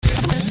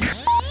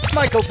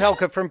Michael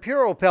Pelka from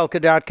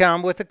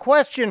PureOpelka.com with a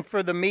question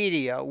for the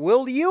media.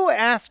 Will you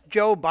ask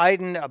Joe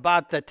Biden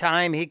about the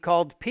time he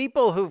called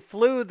people who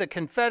flew the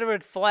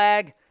Confederate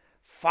flag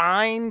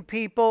fine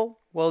people?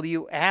 Will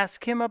you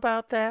ask him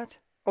about that?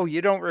 Oh,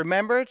 you don't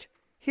remember it?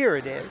 Here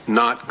it is.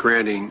 Not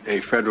granting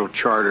a federal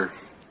charter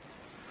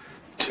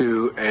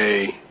to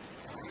a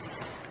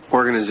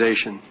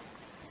organization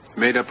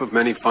made up of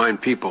many fine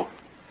people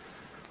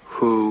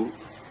who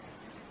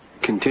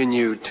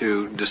continue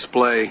to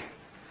display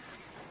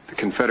the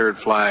Confederate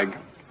flag.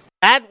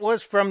 That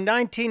was from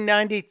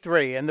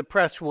 1993, and the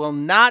press will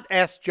not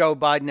ask Joe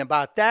Biden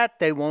about that.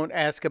 They won't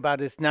ask about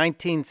his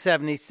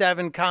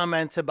 1977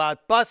 comments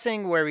about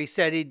busing, where he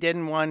said he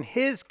didn't want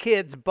his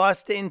kids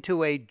bused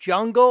into a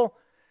jungle.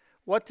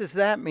 What does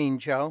that mean,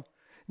 Joe?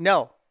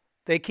 No,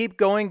 they keep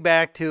going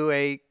back to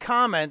a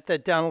comment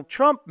that Donald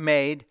Trump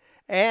made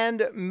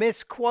and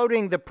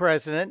misquoting the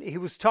president. He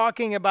was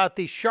talking about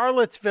the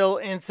Charlottesville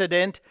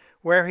incident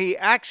where he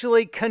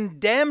actually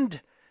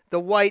condemned the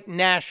white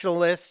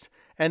nationalists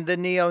and the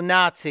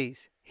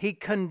neo-Nazis. He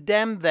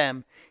condemned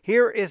them.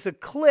 Here is a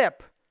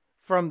clip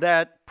from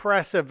that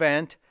press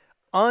event,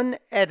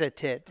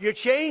 unedited. You're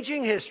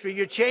changing history,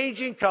 you're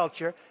changing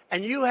culture,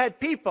 and you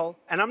had people,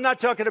 and I'm not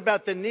talking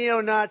about the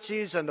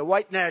neo-Nazis and the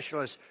white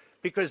nationalists,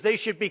 because they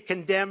should be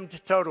condemned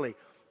totally.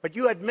 But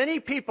you had many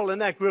people in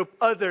that group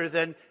other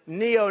than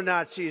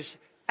neo-Nazis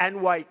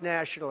and white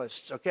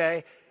nationalists,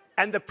 okay?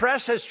 And the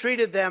press has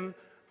treated them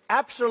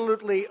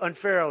absolutely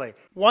unfairly.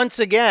 Once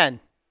again,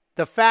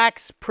 the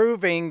facts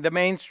proving the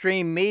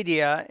mainstream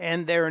media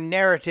and their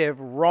narrative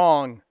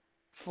wrong.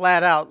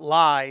 Flat out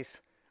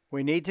lies.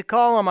 We need to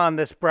call them on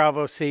this,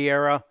 Bravo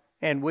Sierra,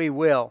 and we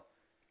will.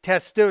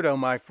 Testudo,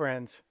 my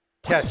friends.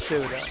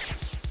 Testudo.